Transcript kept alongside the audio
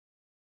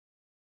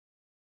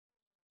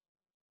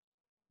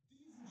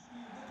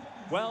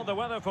Well, the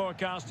weather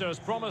forecasters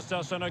promised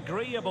us an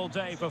agreeable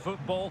day for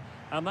football,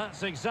 and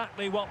that's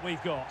exactly what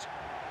we've got.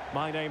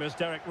 My name is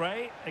Derek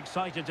Ray,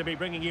 excited to be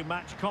bringing you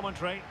match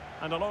commentary,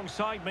 and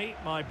alongside me,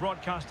 my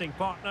broadcasting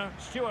partner,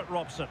 Stuart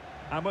Robson.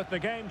 And with the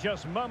game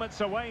just moments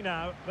away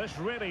now, this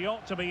really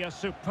ought to be a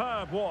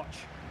superb watch.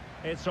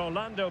 It's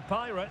Orlando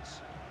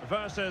Pirates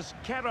versus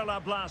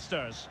Kerala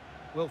Blasters.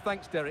 Well,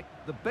 thanks, Derek.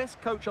 The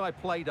best coach I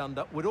played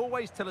under would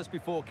always tell us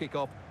before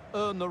kick-off,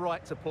 earn the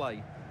right to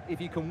play. If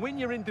you can win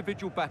your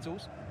individual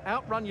battles,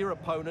 outrun your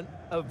opponent,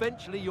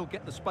 eventually you'll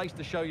get the space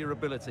to show your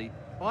ability.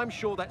 I'm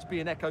sure that's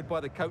being echoed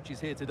by the coaches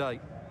here today.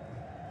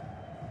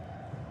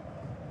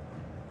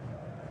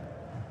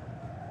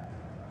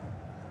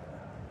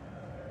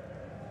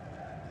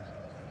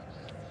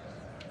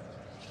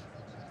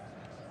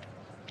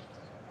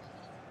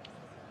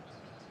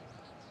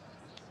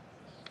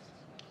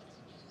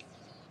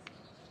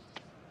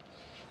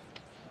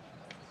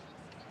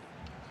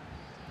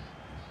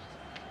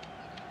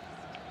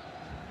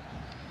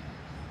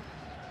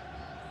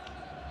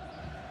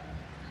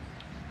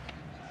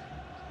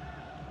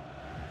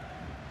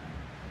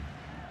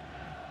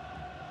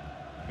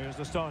 Here's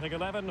the starting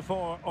 11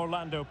 for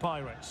Orlando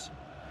Pirates.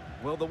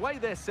 Well, the way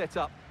they're set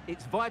up,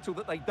 it's vital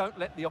that they don't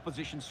let the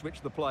opposition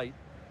switch the play.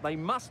 They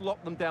must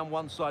lock them down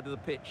one side of the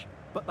pitch,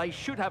 but they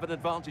should have an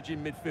advantage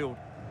in midfield.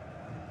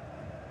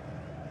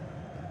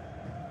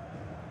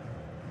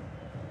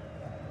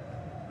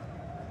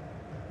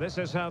 This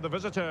is how the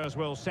visitors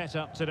will set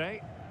up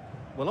today.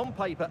 Well, on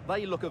paper,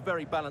 they look a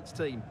very balanced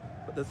team,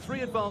 but the three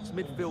advanced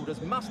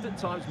midfielders must at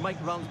times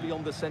make runs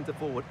beyond the centre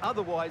forward.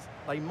 Otherwise,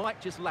 they might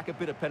just lack a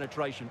bit of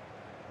penetration.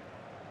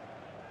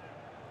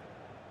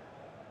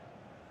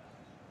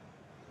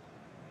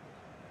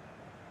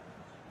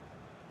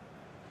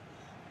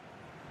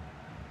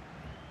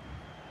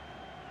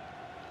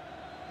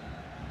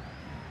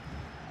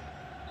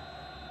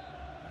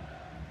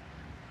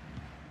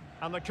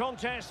 And the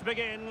contest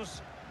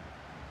begins.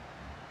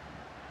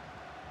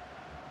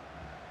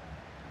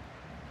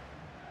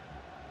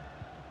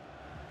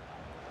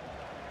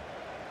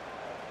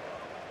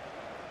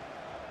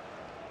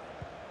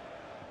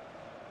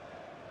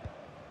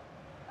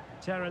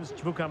 Terence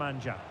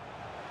Chukwuemeka.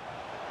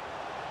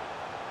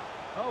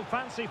 Oh,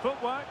 fancy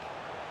footwork.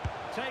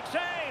 Takes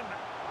aim.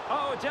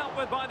 Oh, dealt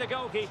with by the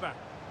goalkeeper.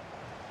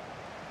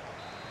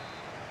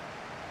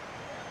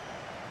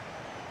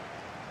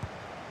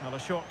 Now a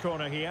short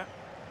corner here.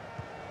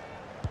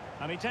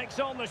 And he takes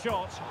on the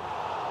shot.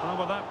 Well,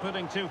 without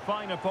putting too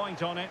fine a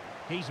point on it,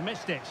 he's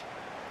missed it.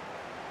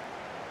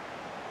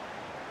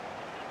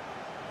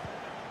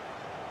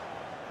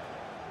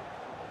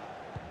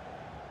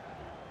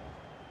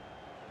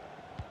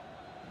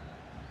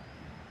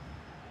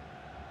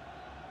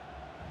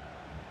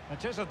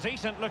 It is a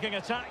decent-looking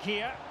attack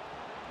here.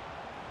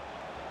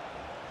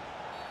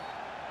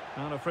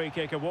 And a free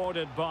kick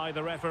awarded by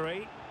the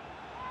referee.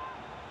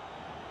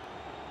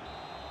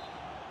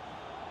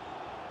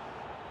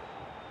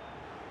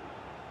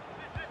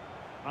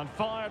 And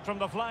fired from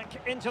the flank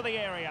into the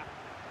area.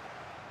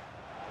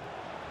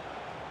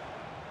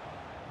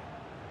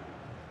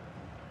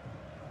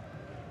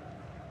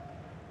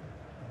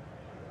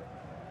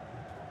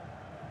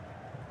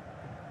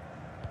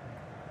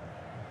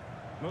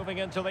 Moving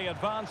into the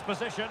advanced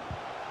position.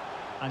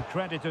 And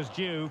credit is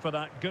due for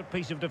that good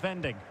piece of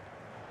defending.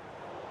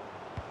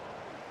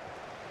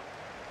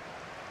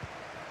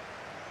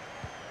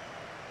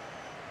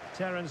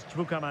 Terence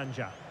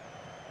Chukwuemeka.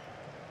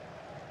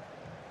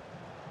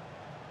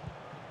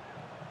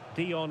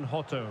 Dion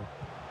Hoto.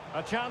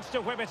 A chance to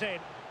whip it in.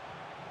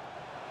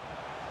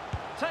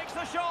 Takes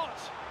the shot.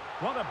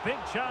 What a big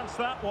chance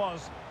that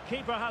was.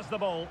 Keeper has the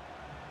ball.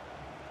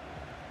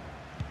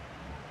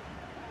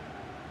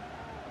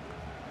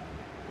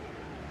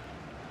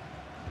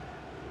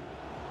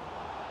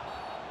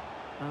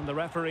 And the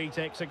referee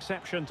takes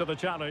exception to the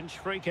challenge.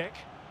 Free kick.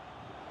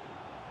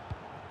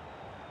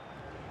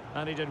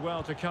 And he did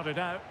well to cut it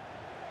out.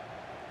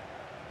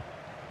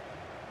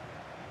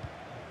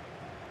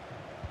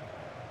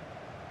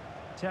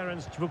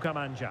 Terence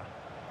Chukwuemeka.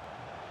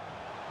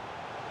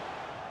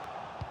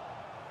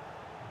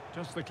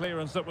 Just the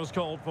clearance that was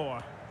called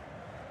for.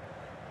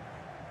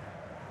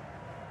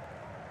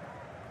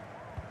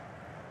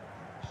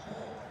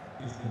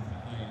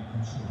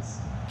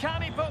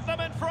 Can he put them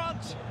in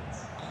front?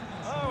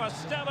 Oh, a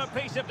stellar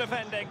piece of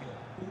defending.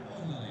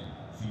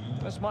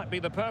 This might be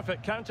the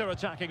perfect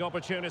counter-attacking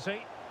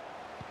opportunity.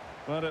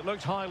 Well, it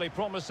looked highly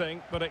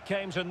promising, but it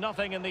came to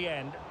nothing in the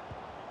end.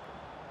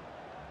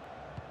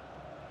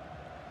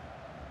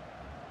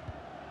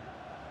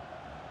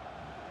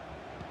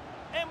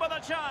 In with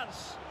a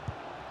chance.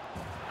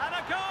 And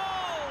a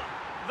goal!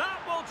 That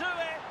will do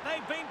it.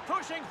 They've been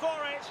pushing for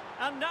it,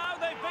 and now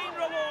they've been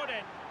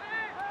rewarded.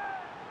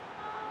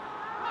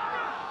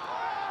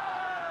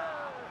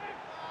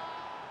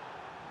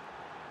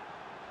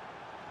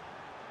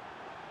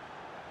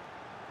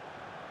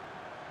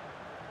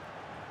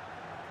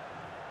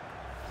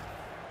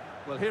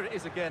 Well, here it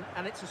is again,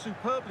 and it's a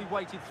superbly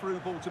weighted through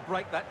ball to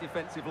break that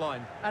defensive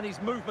line. And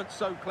his movement's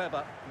so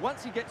clever.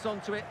 Once he gets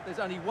onto it, there's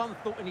only one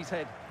thought in his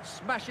head.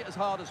 Smash it as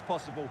hard as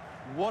possible.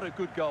 What a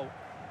good goal.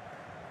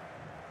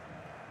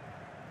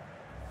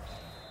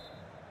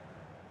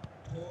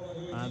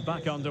 And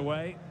back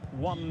underway.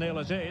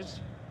 1-0 it is.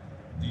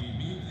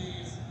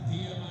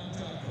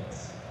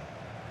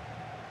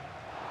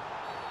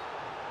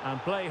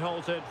 And play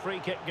halted, free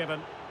kick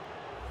given.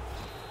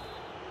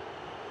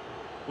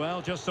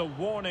 Well, just a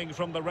warning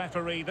from the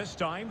referee this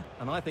time.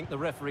 And I think the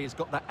referee has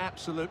got that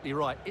absolutely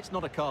right. It's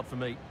not a card for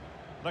me.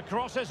 The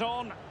cross is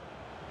on.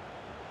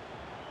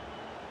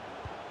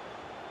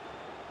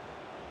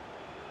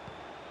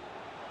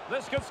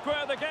 This could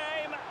square the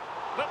game,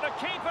 but the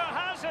keeper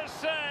has his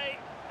say.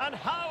 And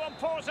how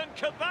important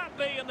could that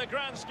be in the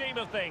grand scheme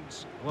of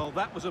things? Well,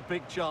 that was a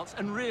big chance,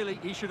 and really,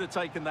 he should have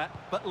taken that.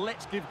 But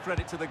let's give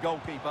credit to the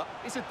goalkeeper.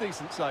 It's a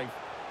decent save.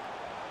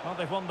 Well,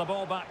 they've won the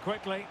ball back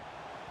quickly.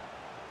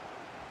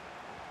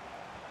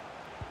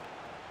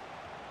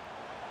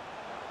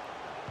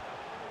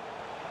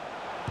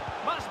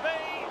 Must be.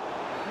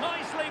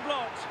 Nicely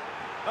blocked.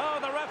 Oh,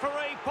 the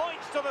referee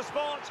points to the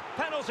spot.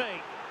 Penalty.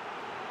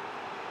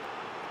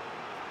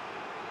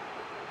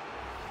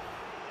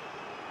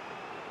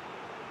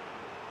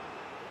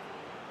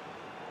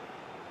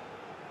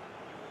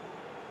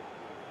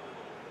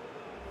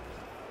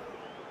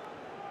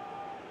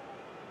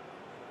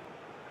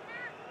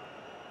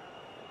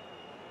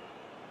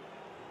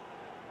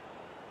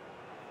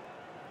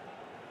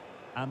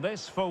 And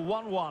this for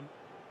 1-1.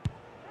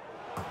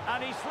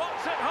 And he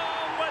slots it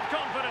home with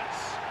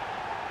confidence.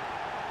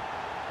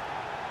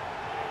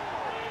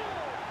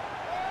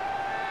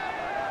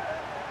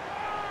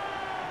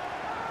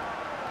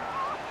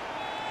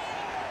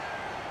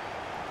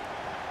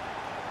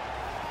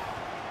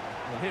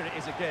 Well, here it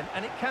is again,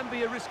 and it can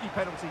be a risky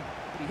penalty.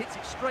 But he hits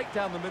it straight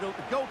down the middle.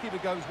 The goalkeeper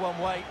goes one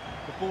way,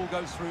 the ball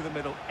goes through the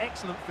middle.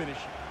 Excellent finish.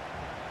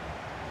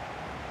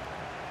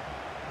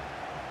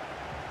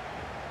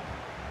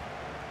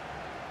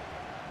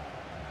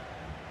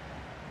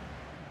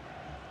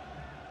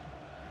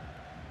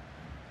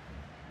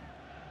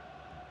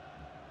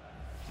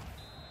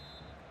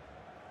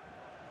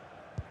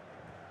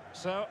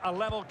 So, a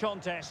level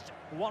contest,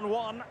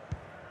 1-1.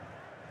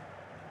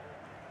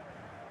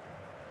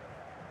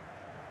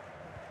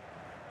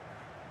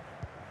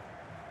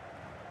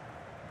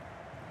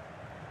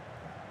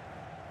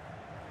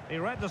 He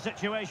read the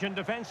situation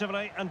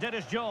defensively and did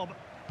his job.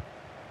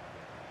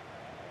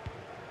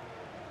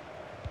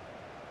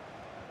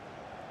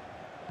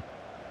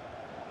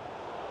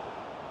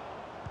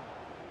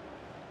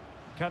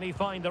 Can he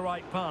find the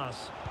right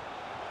pass?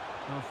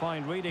 A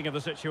fine reading of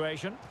the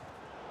situation.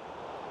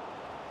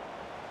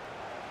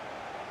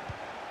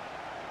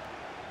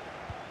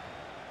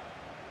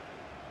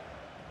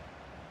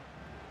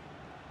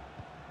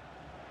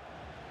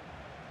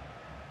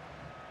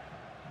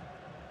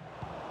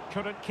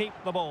 Couldn't keep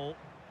the ball.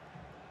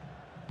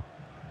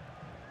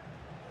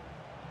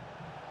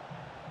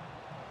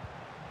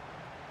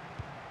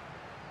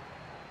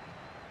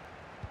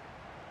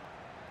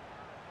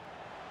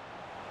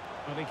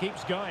 And he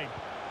keeps going.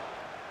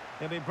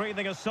 He'll be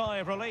breathing a sigh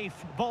of relief.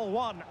 Ball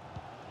one.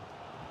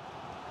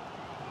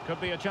 Could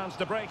be a chance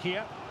to break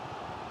here.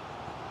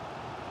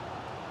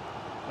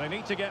 They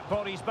need to get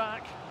bodies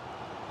back.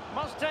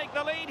 Must take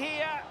the lead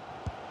here.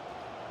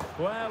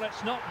 Well,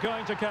 it's not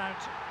going to count.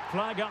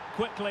 Flag up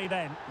quickly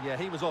then. Yeah,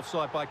 he was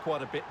offside by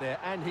quite a bit there,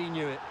 and he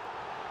knew it.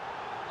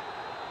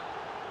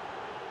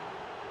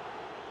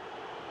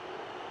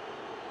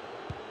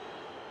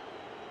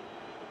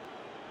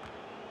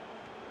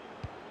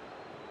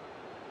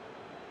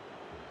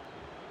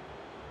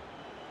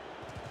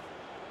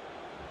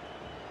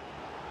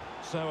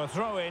 So a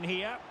throw in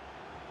here.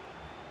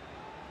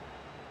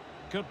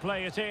 Could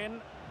play it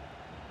in.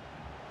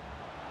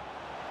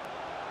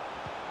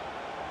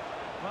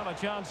 Well, a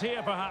chance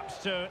here perhaps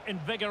to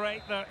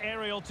invigorate their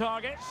aerial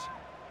targets.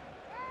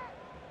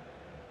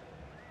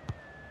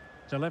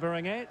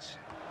 Delivering it.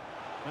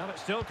 Well, it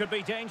still could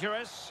be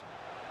dangerous.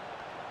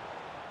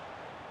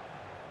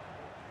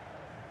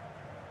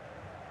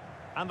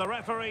 And the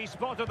referee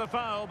spotted the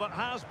foul but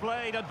has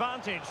played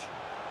advantage.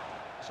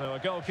 So a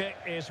goal kick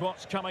is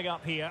what's coming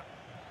up here.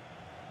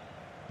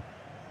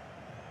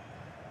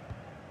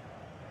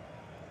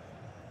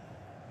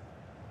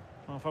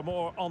 Well, for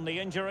more on the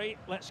injury,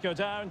 let's go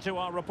down to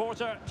our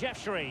reporter,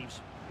 Jeff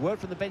Shreves. Word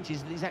from the bench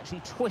is that he's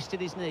actually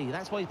twisted his knee.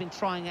 That's why he's been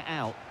trying it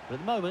out. But at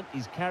the moment,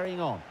 he's carrying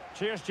on.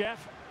 Cheers,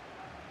 Jeff.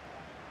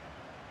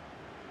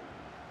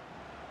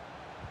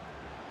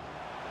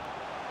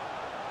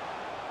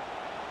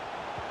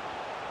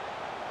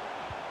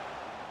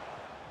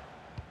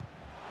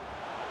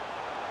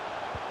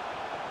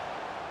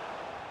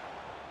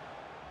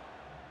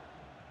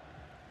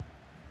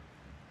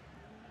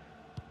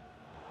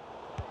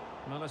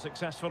 Well, a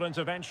successful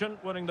intervention,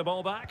 winning the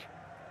ball back.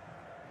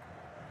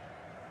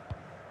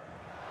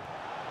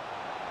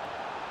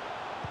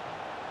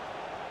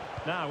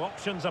 Now,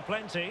 options are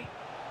plenty.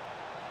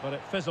 But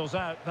it fizzles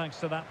out thanks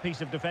to that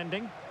piece of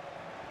defending.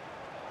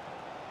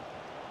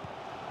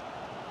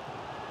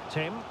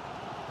 Tim.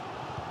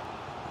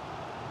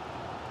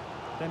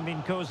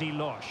 Dembinkosi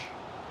Losh.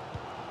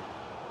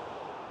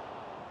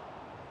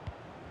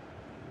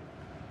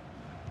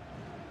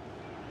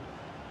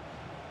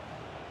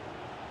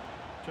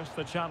 Just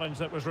the challenge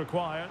that was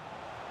required.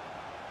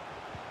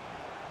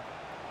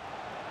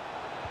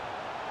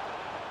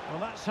 Well,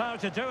 that's how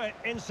to do it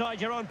inside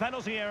your own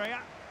penalty area.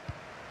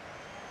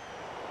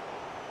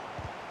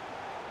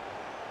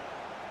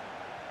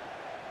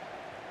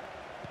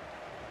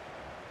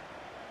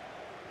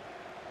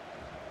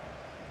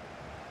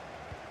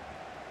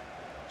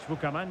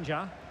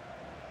 Bukamanja.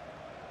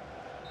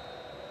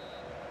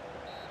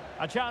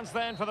 A chance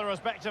then for the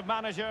respective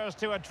managers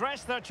to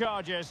address their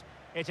charges.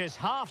 It is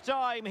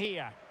half-time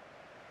here.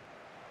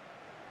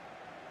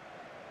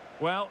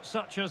 Well,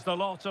 such is the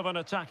lot of an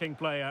attacking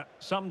player.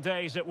 Some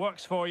days it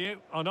works for you,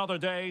 on other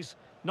days,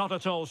 not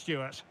at all,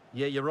 Stuart.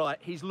 Yeah, you're right.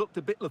 He's looked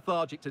a bit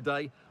lethargic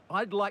today.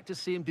 I'd like to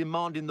see him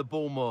demanding the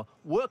ball more,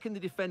 working the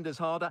defenders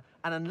harder,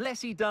 and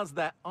unless he does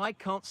that, I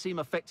can't see him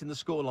affecting the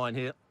scoreline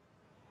here.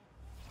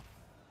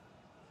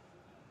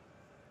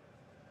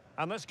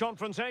 And this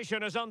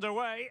confrontation is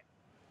underway.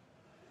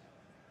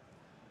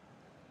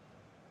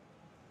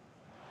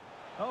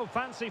 Oh,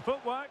 fancy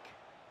footwork.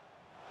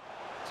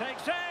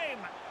 Takes aim.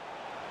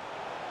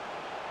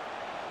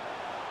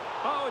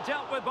 Oh,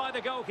 dealt with by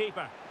the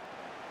goalkeeper.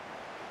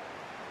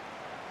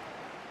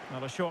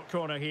 Not a short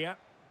corner here.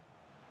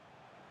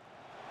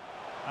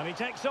 And he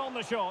takes on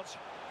the shot.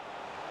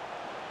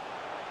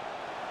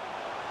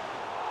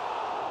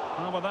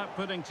 Well, without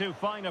putting too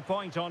fine a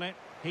point on it,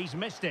 he's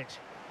missed it.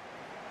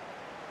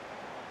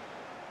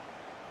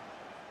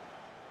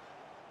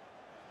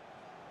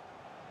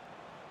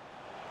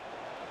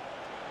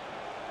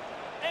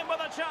 In with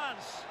a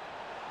chance.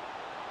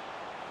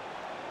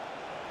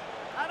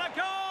 And a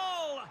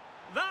goal!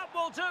 That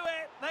will do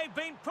it. They've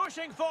been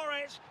pushing for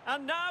it,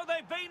 and now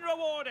they've been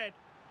rewarded.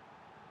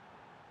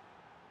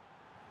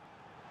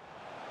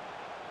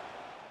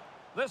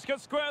 This could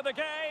square the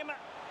game.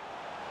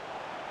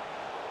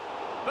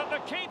 But the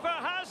keeper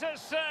has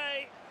his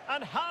say,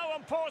 and how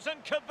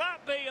important could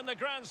that be in the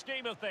grand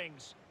scheme of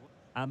things?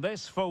 And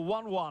this for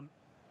 1-1.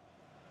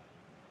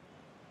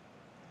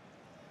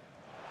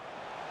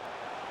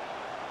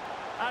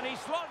 And he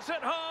slots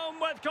it home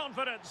with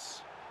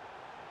confidence.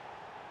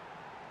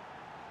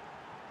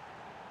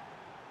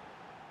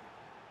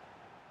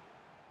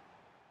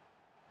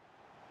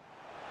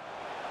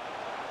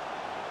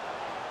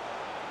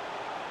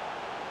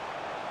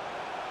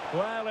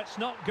 Well, it's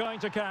not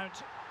going to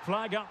count.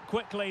 Flag up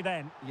quickly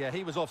then. Yeah,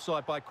 he was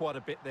offside by quite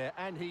a bit there,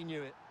 and he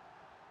knew it.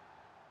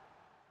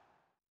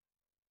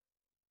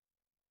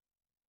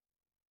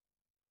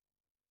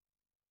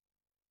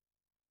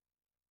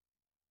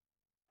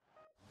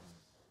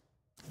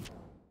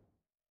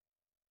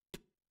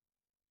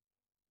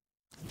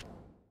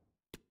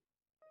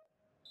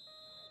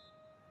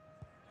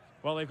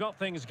 Well, they've got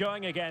things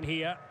going again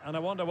here, and I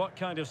wonder what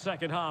kind of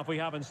second half we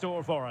have in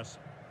store for us.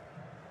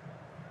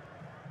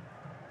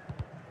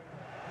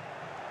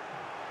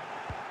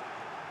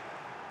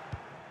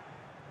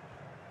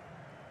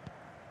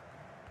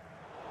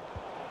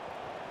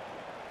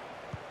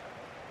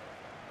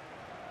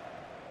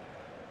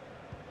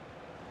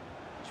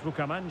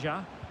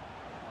 Bukamanja,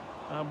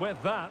 and with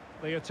that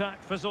the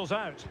attack fizzles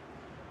out.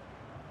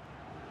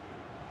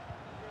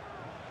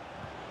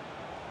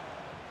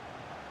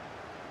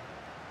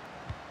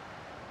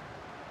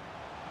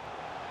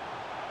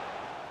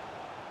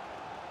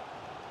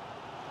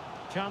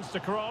 Chance to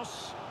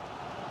cross.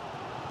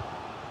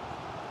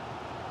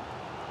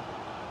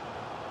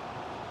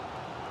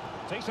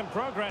 Decent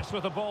progress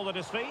with the ball at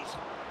his feet.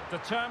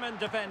 Determined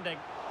defending.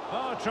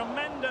 Oh,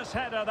 tremendous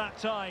header that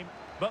time,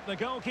 but the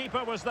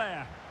goalkeeper was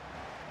there.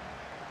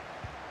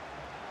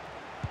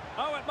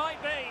 Oh, it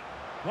might be.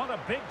 What a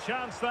big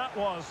chance that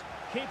was.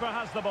 Keeper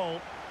has the ball.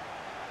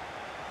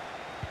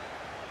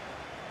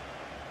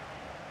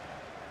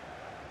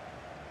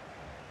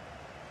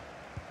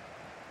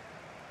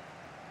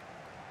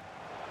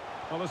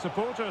 Well, the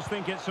supporters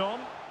think it's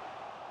on.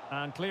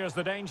 And clears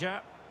the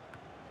danger.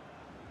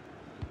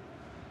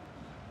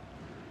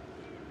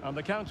 And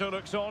the counter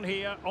looks on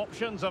here.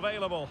 Options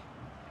available.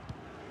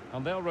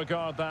 And they'll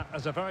regard that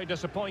as a very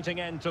disappointing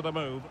end to the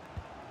move.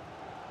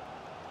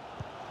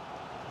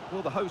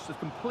 Well, the hosts have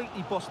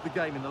completely bossed the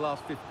game in the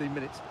last 15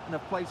 minutes and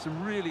have played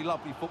some really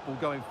lovely football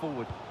going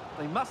forward.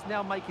 They must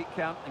now make it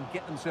count and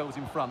get themselves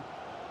in front.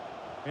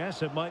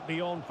 Yes, it might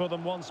be on for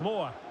them once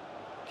more.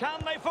 Can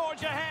they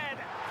forge ahead?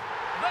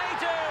 They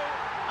do!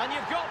 And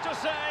you've got to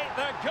say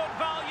they're good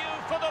value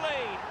for the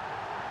lead.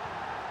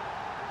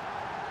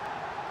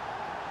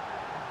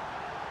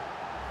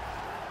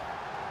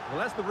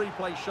 Well, as the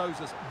replay shows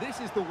us, this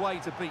is the way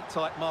to beat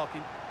tight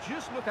marking.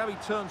 Just look how he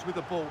turns with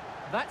the ball.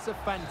 That's a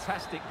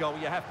fantastic goal,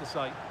 you have to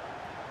say.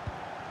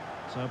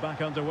 So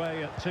back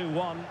underway at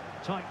 2-1.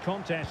 Tight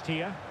contest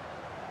here.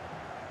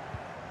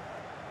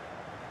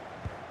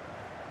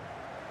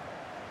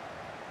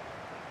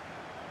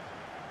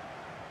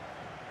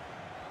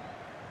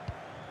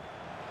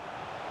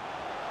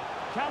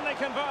 Can they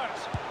convert?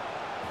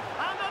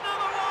 And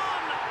another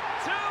one!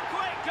 Two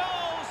quick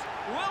goals!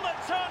 Will it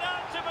turn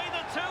out to be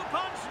the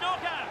two-punch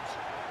knockout?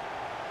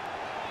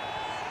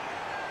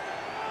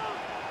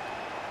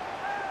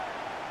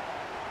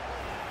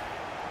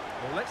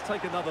 Well, let's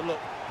take another look.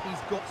 He's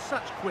got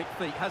such quick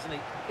feet, hasn't he?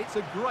 It's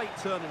a great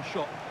turn and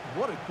shot.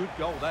 What a good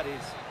goal that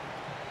is.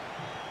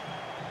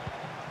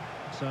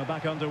 So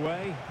back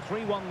underway,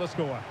 3-1 the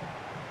score.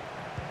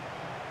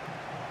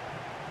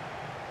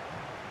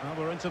 Well,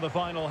 we're into the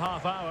final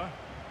half hour.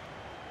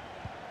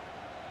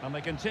 And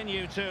they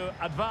continue to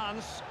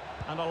advance,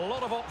 and a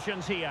lot of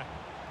options here.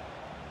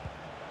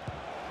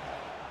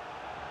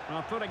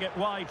 Well, putting it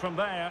wide from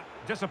there,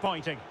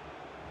 disappointing.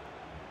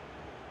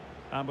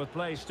 And with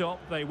play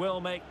stopped, they will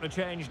make the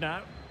change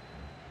now.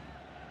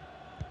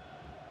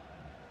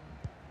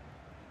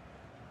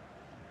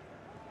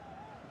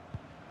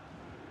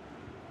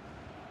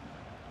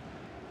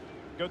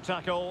 Good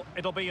tackle,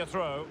 it'll be a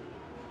throw.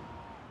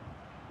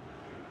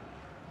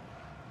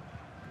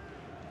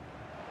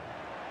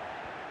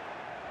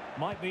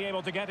 Might be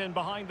able to get in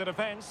behind the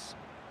defence.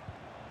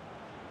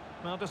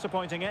 Well,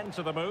 disappointing end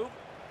to the move.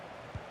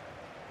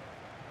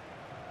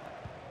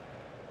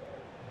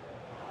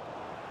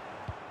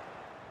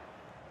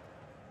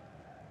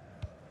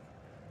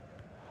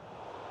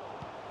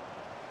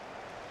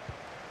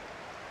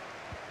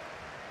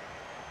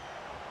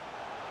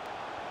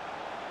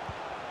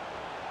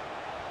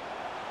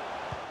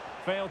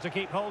 Failed to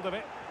keep hold of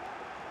it.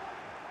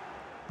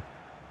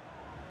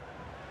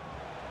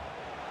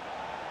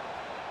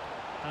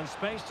 And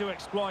space to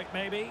exploit,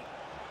 maybe.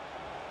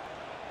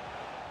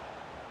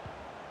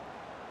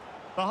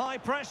 The high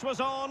press was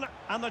on,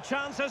 and the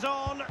chance is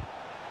on.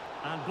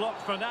 And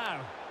blocked for now.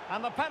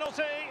 And the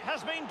penalty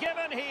has been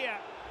given here.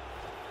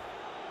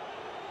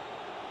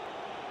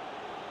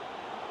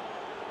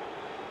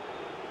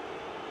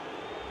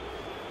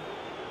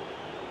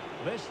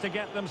 This to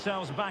get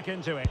themselves back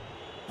into it.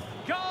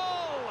 Goal!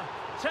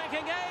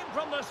 Taking aim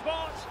from the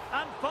spot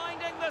and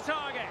finding the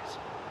target.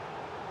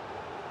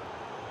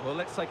 Well,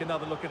 let's take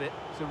another look at it.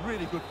 It's a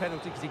really good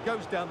penalty because he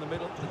goes down the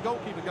middle. The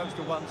goalkeeper goes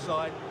to one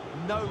side.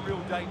 No real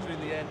danger in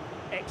the end.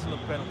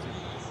 Excellent penalty.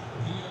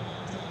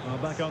 Well,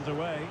 back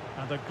underway,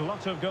 and a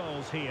glut of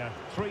goals here.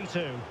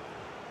 3-2.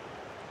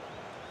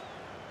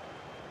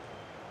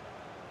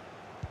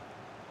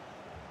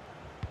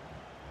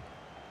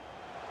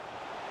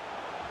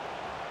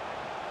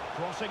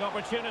 Crossing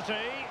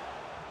opportunity.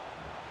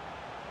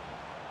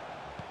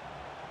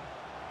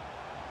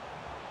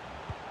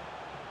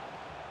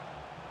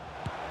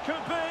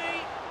 Could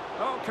be.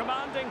 Oh,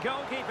 commanding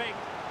goalkeeping.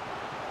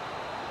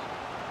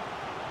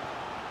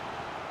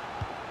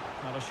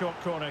 Not a short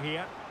corner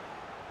here.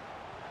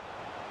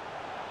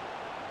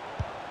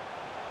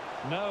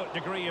 No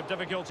degree of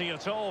difficulty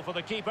at all for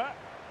the keeper.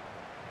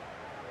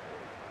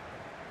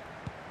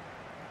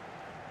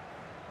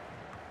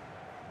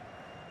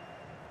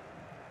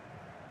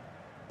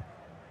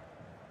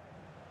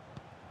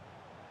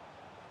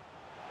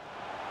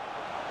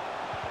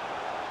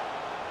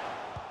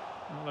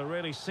 Well, a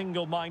really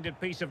single-minded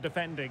piece of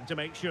defending to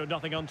make sure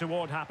nothing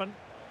untoward happened.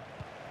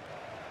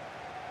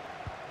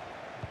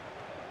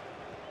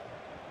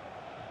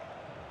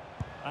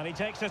 And he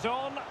takes it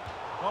on.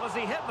 Well, as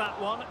he hit that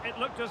one, it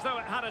looked as though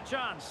it had a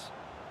chance.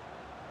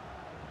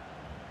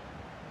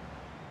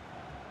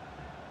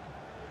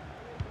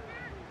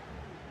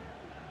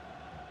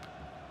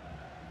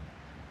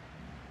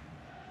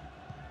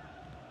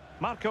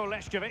 Marko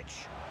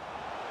Lešković.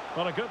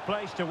 Well, a good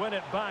place to win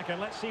it back, and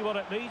let's see what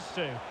it leads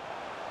to.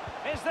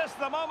 Is this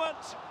the moment?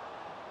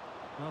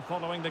 Well,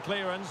 following the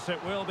clearance,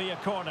 it will be a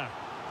corner.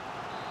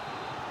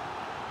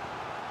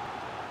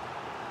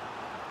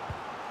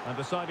 And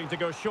deciding to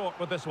go short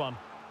with this one.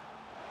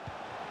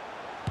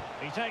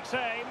 He takes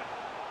aim.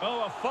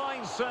 Oh, a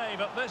fine save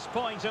at this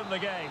point in the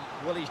game.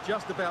 Well, he's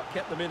just about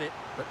kept them in it,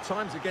 but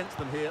time's against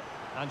them here.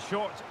 And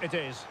short it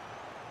is.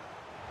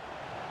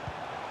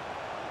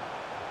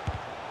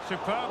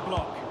 Superb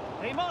block.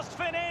 He must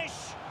finish.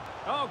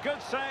 Oh,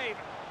 good save.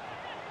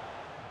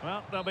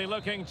 Well, they'll be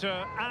looking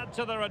to add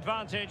to their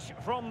advantage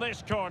from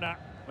this corner.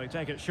 They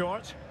take it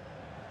short.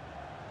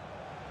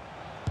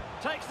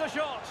 Takes the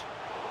shot.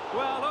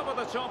 Well, over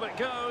the top it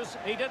goes.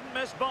 He didn't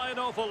miss by an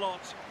awful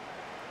lot.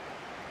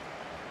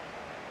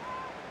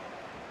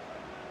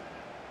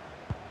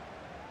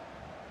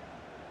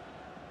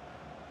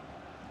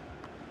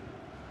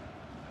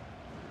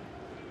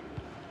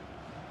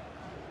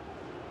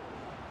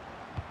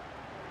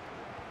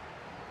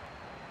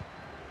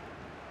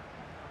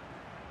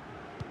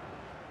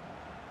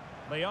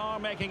 They are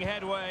making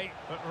headway,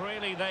 but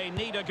really they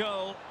need a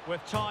goal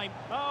with time.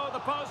 Oh, the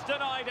post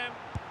denied him.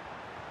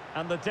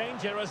 And the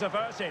danger is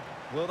averted.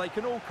 Well, they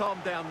can all calm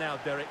down now,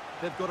 Derek.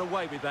 They've got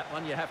away with that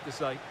one, you have to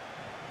say.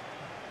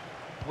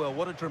 Well,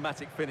 what a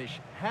dramatic finish.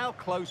 How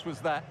close was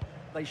that?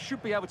 They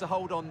should be able to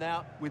hold on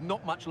now with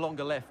not much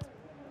longer left.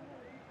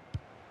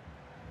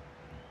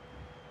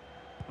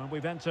 Well,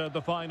 we've entered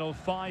the final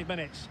 5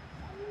 minutes.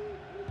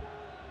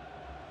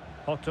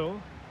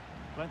 Otto,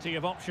 plenty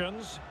of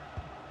options.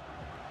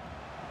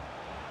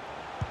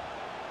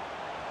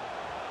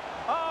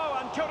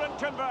 and couldn't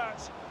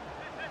convert.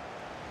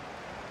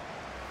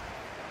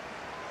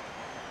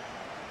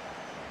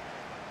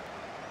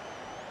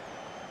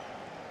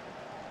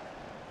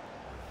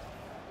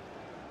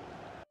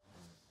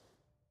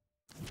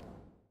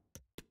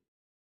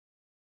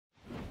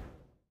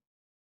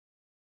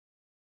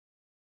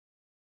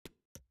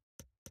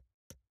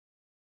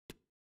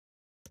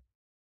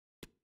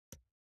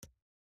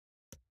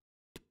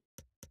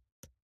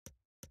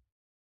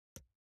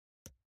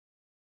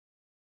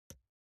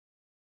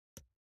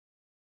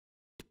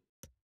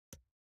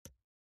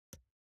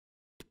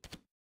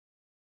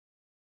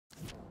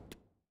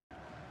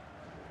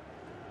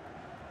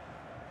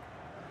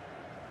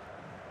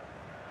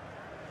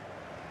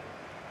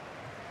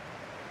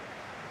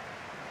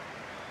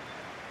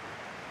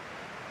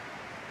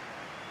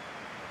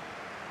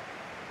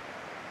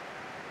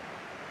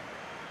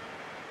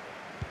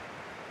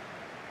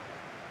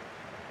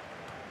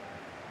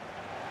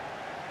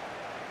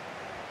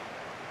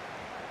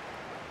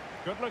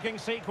 Good-looking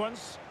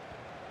sequence.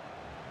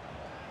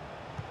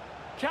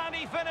 Can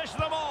he finish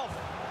them off?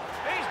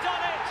 He's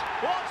done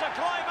it! What a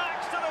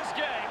climax to this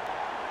game!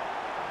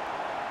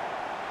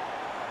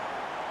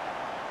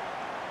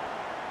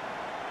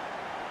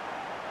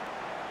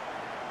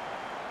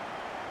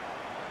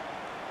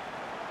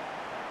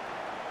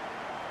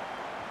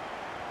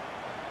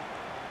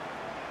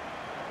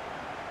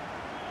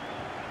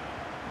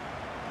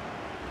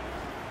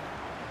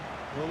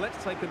 Well,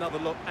 let's take another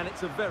look, and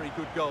it's a very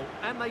good goal.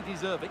 And they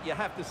deserve it, you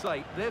have to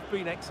say. They've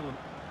been excellent.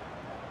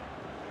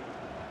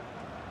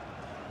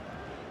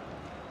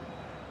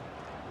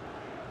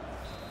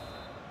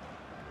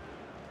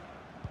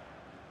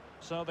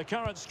 So the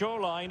current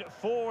scoreline,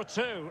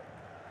 4-2.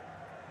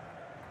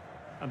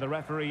 And the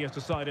referee has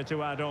decided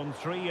to add on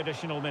 3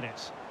 additional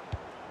minutes.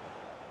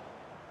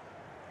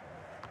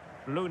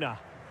 Luna.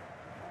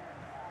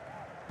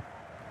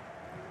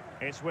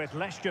 It's with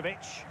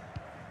Lešković.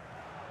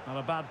 Not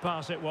a bad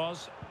pass it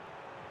was.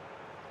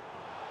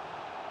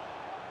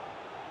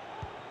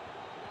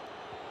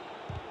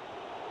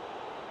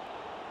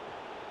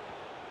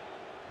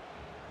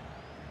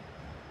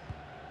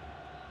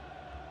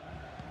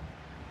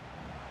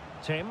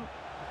 Tim.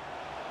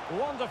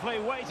 Wonderfully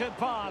weighted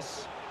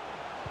pass.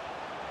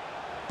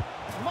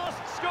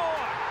 Must score.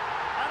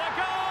 And a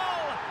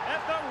goal!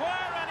 If there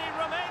were any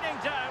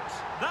remaining doubts,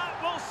 that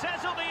will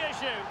settle the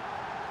issue.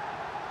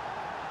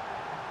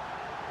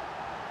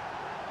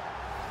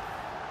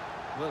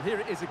 Well, here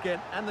it is again,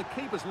 and the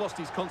keeper's lost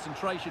his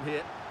concentration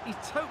here. He's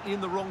totally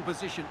in the wrong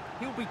position.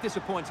 He'll be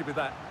disappointed with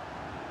that.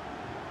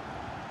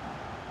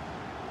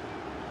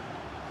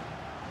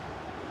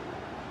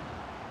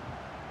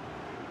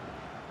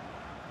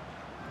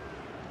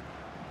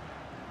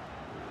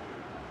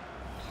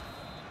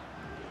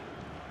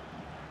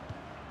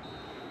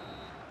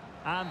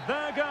 And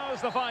there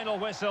goes the final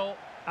whistle.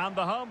 And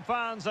the home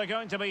fans are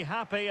going to be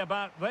happy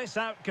about this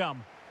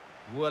outcome.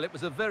 Well, it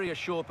was a very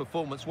assured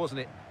performance,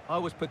 wasn't it? I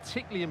was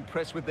particularly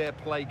impressed with their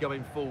play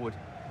going forward.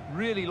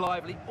 Really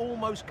lively,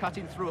 almost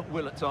cutting through at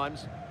will at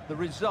times. The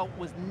result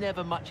was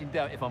never much in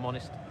doubt, if I'm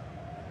honest.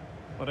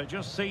 But it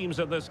just seems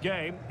in this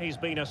game, he's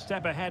been a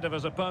step ahead of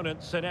his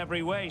opponents in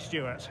every way,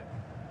 Stuart.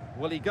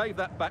 Well, he gave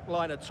that back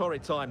line a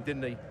torrid time,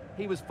 didn't he?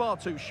 He was far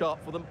too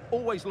sharp for them,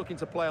 always looking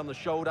to play on the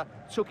shoulder,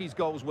 took his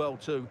goals well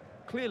too.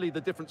 Clearly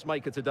the difference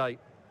maker today.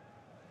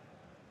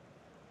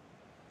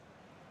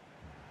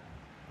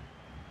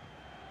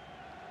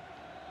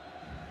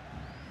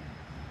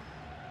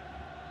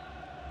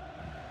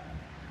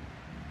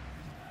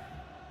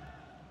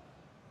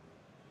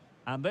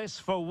 And this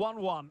for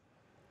 1-1.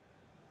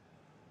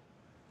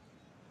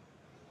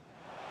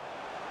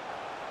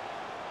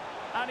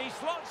 And he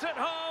slots it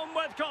home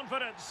with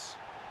confidence.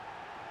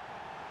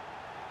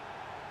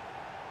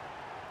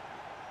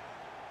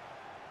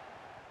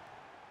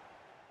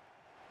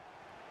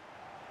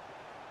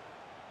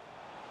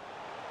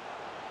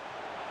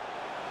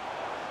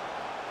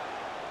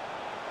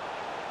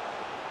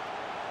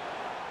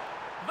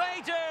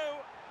 They do,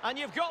 and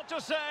you've got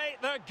to say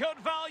they're good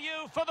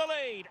value for the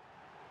lead.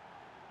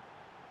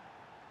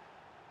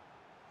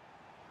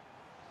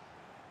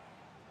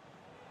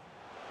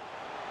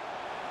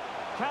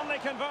 Can they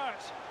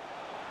convert?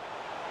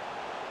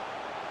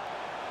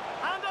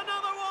 And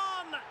another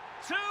one!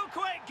 2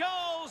 quick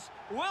goals!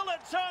 Will it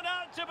turn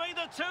out to be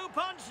the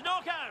 2-punch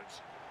knockout?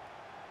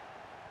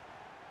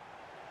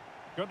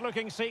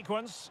 Good-looking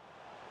sequence.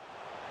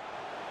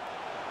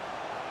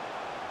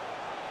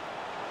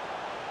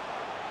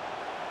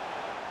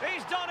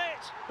 He's done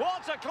it!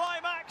 What a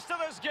climax to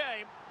this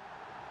game!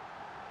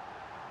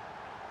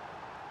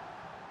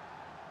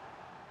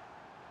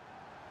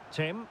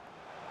 Tim.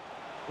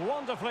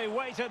 Wonderfully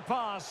weighted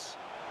pass.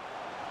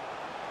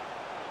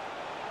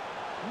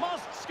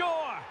 Must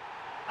score!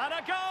 And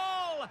a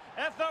goal!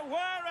 If there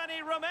were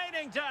any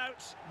remaining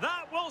doubts,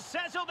 that will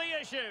settle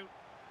the issue.